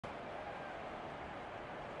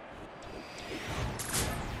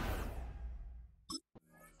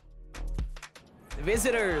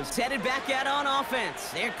Visitors headed back out on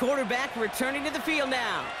offense. Their quarterback returning to the field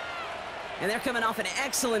now. And they're coming off an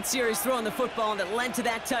excellent series throwing the football that led to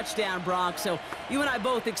that touchdown, Brock. So you and I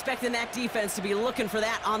both expecting that defense to be looking for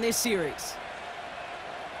that on this series.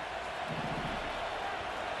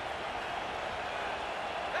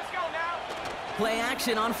 Let's go now. Play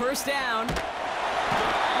action on first down. He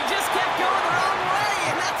just kept going the wrong way,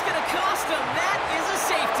 and that's going to cost him. That is a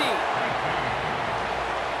safety.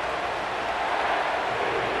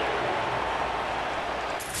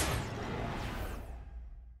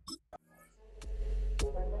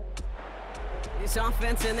 This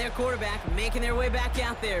offense and their quarterback making their way back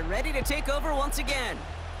out there, ready to take over once again.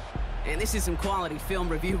 And this is some quality film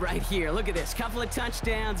review right here. Look at this. Couple of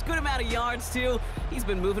touchdowns, good amount of yards, too. He's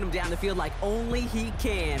been moving them down the field like only he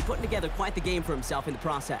can, putting together quite the game for himself in the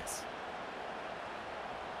process.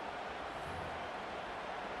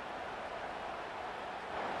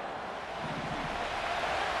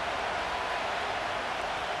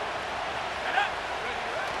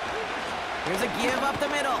 Here's a give up the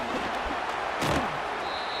middle.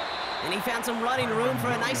 And he found some running room for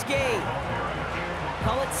a nice gain.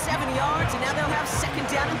 Call it 7 yards, and now they'll have second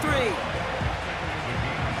down and 3.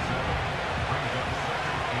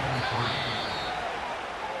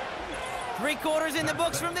 Three quarters in the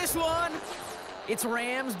books from this one. It's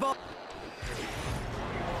Rams ball.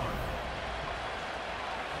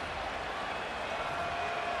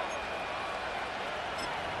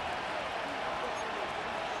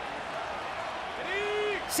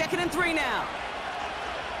 Second and 3 now.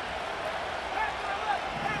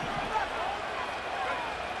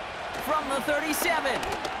 From the 37.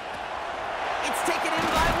 It's taken in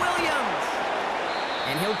by Williams.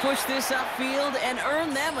 And he'll push this upfield and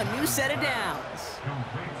earn them a new set of downs.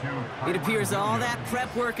 It appears all that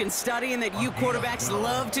prep work and studying that you quarterbacks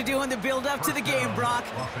love to do in the build-up to the game, Brock,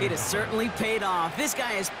 it has certainly paid off. This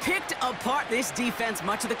guy has picked apart this defense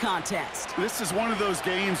much of the contest. This is one of those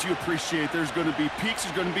games you appreciate. There's going to be peaks,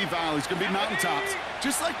 there's going to be valleys, going to be mountaintops.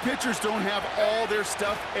 Just like pitchers don't have all their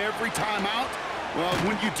stuff every time out, well,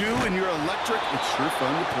 when you do and you're electric, it's sure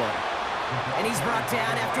fun to play. And he's brought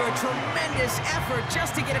down after a tremendous effort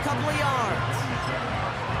just to get a couple of yards.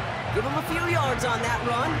 Give him a few yards on that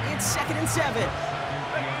run. It's second and 7.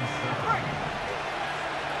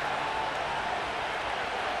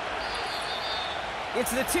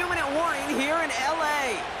 It's the 2-minute warning here in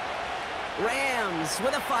L.A. Rams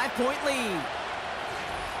with a 5-point lead.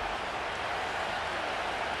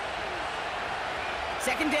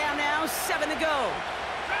 Second down now, 7 to go.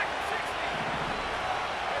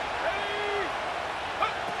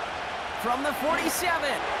 From the 47.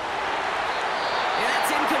 Yeah, that's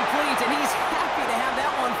incomplete, and he's happy to have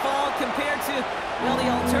that one fall compared to, well, the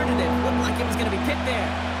alternative. Looked like it was going to be picked there.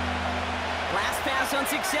 Last pass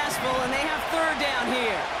unsuccessful, and they have third down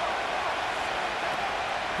here.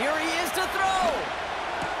 Here he is to throw.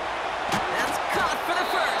 That's caught for the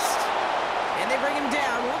first. And they bring him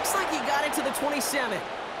down. Looks like he got it to the 27.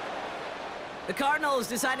 The Cardinals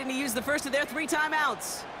deciding to use the first of their 3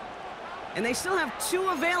 timeouts. And they still have 2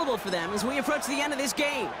 available for them as we approach the end of this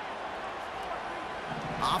game.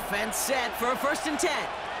 Offense set for a 1st and 10.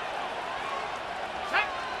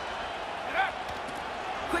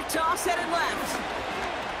 Quick toss headed left.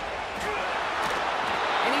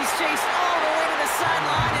 And he's chased all the way to the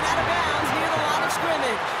sideline and out of bounds near the line of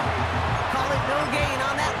scrimmage. Call it no gain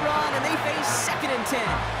on that run, and they face 2nd and 10.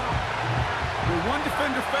 When one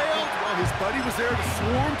defender failed, well, his buddy was there to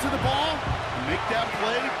swarm to the ball and make that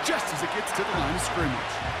play just as it gets to the line of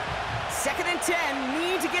scrimmage. 2nd and 10,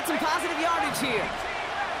 need to get some positive yardage here.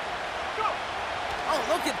 Oh,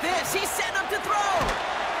 look at this. He's setting up to throw.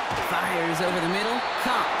 Fires over the middle,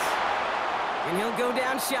 caught. And he'll go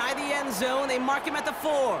down shy of the end zone. They mark him at the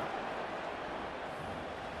 4.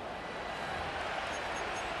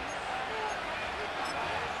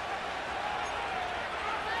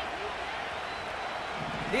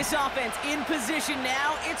 This offense in position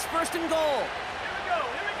now. It's 1st and goal. Here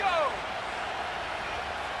we go.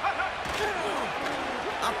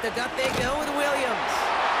 Up the gut they go with Williams.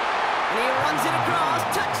 And he runs it across.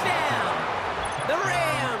 Touchdown. The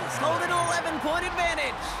Rams hold an 11-point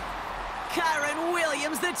advantage. Kyron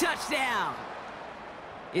Williams, the touchdown.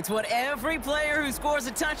 It's what every player who scores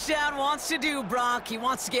a touchdown wants to do, Brock. He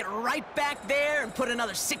wants to get right back there and put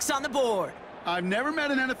another 6 on the board. I've never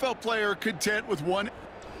met an NFL player content with one.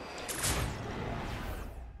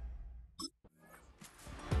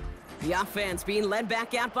 The offense being led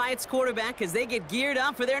back out by its quarterback as they get geared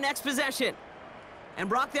up for their next possession. And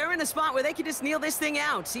Brock, they're in a spot where they can just kneel this thing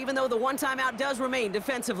out, even though the 1 timeout does remain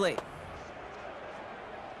defensively.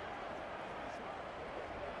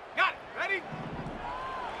 Got it. Ready?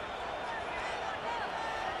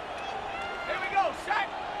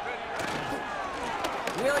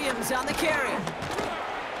 Williams on the carry.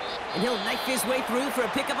 And he'll knife his way through for a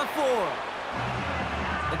pickup of 4.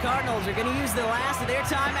 The Cardinals are going to use the last of their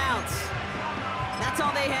timeouts. That's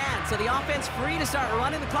all they had, so the offense free to start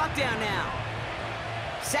running the clock down now.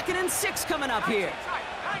 2nd and 6 coming up here.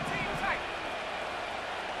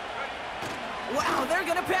 Wow, they're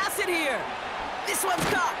going to pass it here. This one's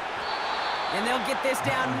caught. And they'll get this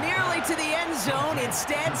down nearly to the end zone,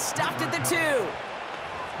 instead stuffed at the 2.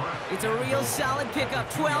 It's a real solid pickup,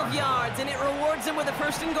 12 yards, and it rewards them with a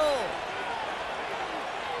 1st and goal.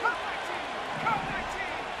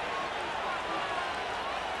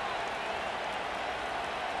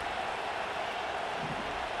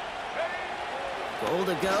 Goal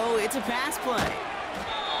to go, it's a pass play.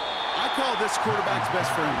 I call this quarterback's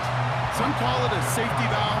best friend. Some call it a safety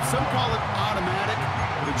valve, some call it automatic,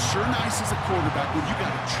 but it's sure nice as a quarterback when you got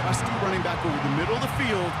a trusty running back over the middle of the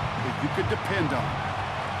field that you could depend on.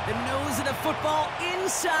 The nose of the football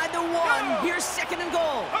inside the 1. Here's 2nd and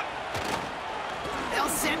goal. They'll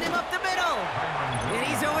send him up the middle. And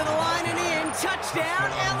he's over the line and in. Touchdown,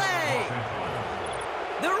 LA.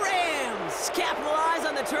 The Rams capitalize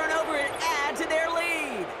on the turnover and add to their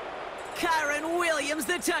lead. Kyron Williams,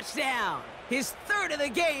 the touchdown. His 3rd of the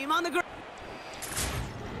game on the ground.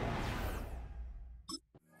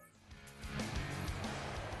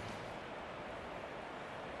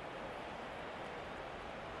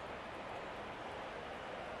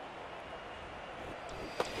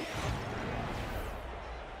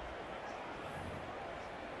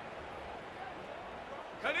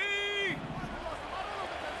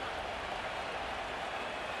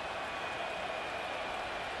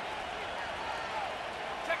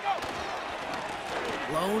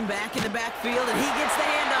 Lone back in the backfield, and he gets the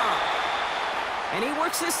handoff. And he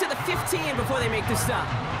works this to the 15 before they make the stop.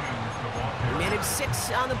 He managed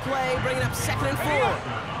 6 on the play, bringing up 2nd and 4. A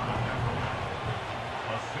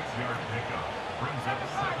 6-yard pickup brings up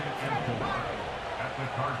 2nd and 4 at the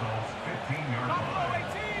Cardinals' 15-yard line.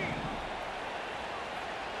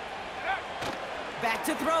 Back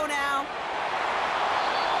to throw now.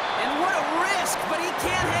 And what a risk, but he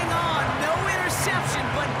can't hang on. No interception,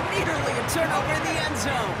 but nearly a turnover in the end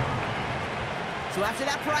zone. So after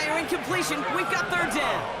that prior incompletion, we've got 3rd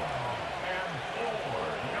down.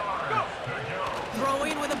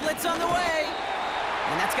 Throwing with a blitz on the way.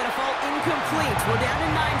 And that's going to fall incomplete. We're down to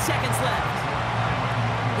 9 seconds left.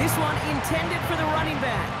 This one intended for the running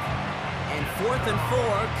back. And 4th and 4,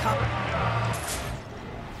 covered.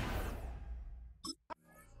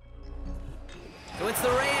 So it's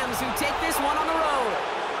the Rams who take this one on the road.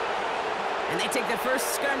 And they take the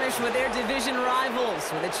first skirmish with their division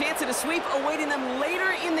rivals, with a chance at a sweep awaiting them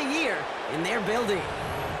later in the year in their building.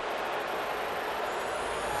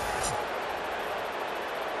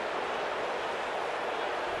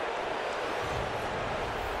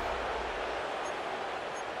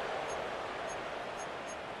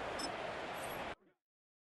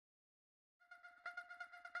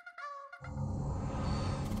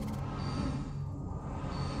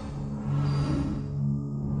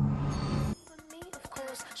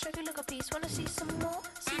 Sugar look a piece, wanna see some more,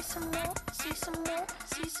 see some more, see some more,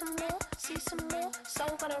 see some more, see some more.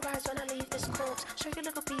 Soul gonna rise when I leave this corpse. Sugar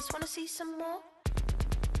look a piece, wanna see some more.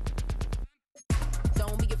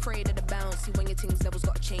 Don't be afraid of the bounce. See when your things levels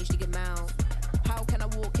got to change to get mouth. How can I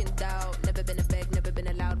walk in doubt? Never been a beg, never been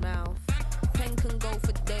a loud mouth. Pen can go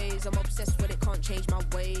for days. I'm obsessed with it, can't change my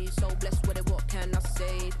ways. So blessed with it, what can I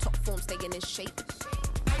say? Top form staying in shape.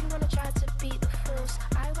 I wanna try to beat the force.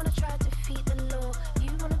 I wanna try to defeat the law.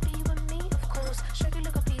 You wanna be with me, of course. Sugar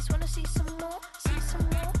look a piece, wanna see some more, see some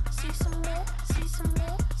more, see some more, see some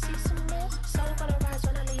more, see some more. Soul gonna rise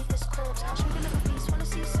when I leave this corpse. Sugar look a piece, wanna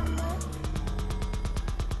see some more.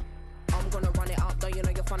 I'm gonna run it up, though you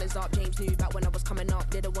know your fun is up. James knew back when I was coming up.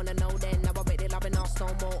 Didn't wanna know then, now I bet they loving us no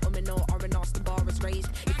more. No R&R's, the bar is raised.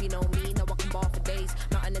 If you know me, now I can bar for days.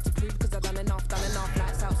 Nothing left to prove, cause I've done enough.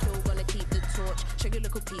 Lights out, still gonna keep the torch. Sugar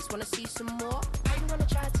little piece, wanna see some more? I wanna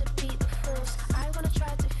try to beat the force. I wanna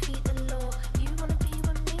try to defeat the law. You wanna be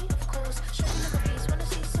with me, of course. Sugar little piece, wanna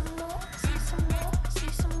see some more, see some more,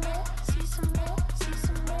 see some more, see some more, see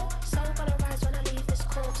some more. Soul gonna rise when I leave this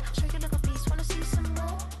corpse. Sugar little piece, wanna see some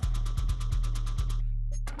more.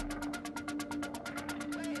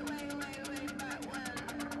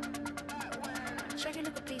 Sugar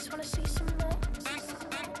little piece, wanna see some more.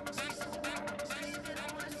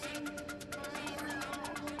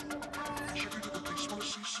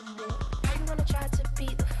 I wanna try to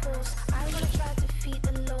beat the force. I wanna try to defeat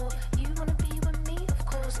the law. You wanna be with me, of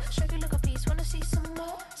course. Sugar little piece, wanna see some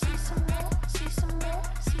more, see some more, see some more,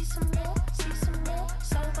 see some more, see some more.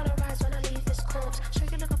 Soul gonna rise when I leave this corpse.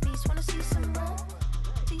 Sugar little piece, wanna see some more,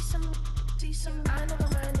 see some see some. I never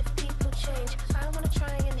mind if people change. I wanna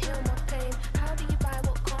try and heal my pain. How do you buy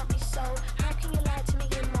what can't be sold? How can you lie to me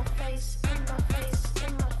in my face? In my face,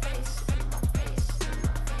 in my face, in my face, in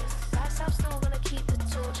my face. That's how I'm still gonna keep the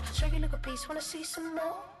torch. Show you look a piece, wanna see some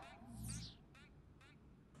more?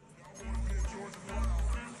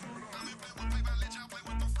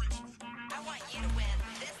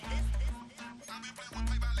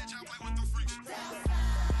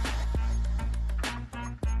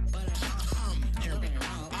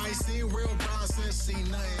 I ain't seen real brown since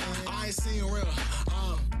seen nothing. I ain't seen real,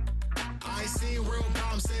 I ain't seen real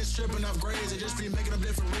problems since tripping up grades. I just be making up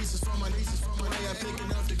different reasons for my nieces. From my day I pick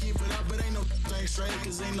enough to keep it up, but ain't no thing straight.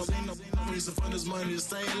 Cause ain't no reason for this money to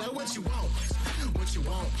stay. Like what you want, what you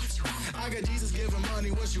want. I got Jesus giving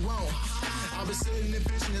money, what you want. I've been sitting and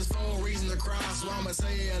pitching this for a reason to cry. So I'ma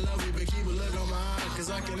say I love you, but keep a look on my eye.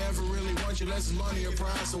 Cause I can never really want you unless it's money or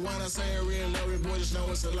pride. So when I say I really love you, boy, just know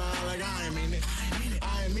it's a lie. Like I ain't mean it,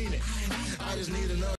 I ain't mean it. I just need another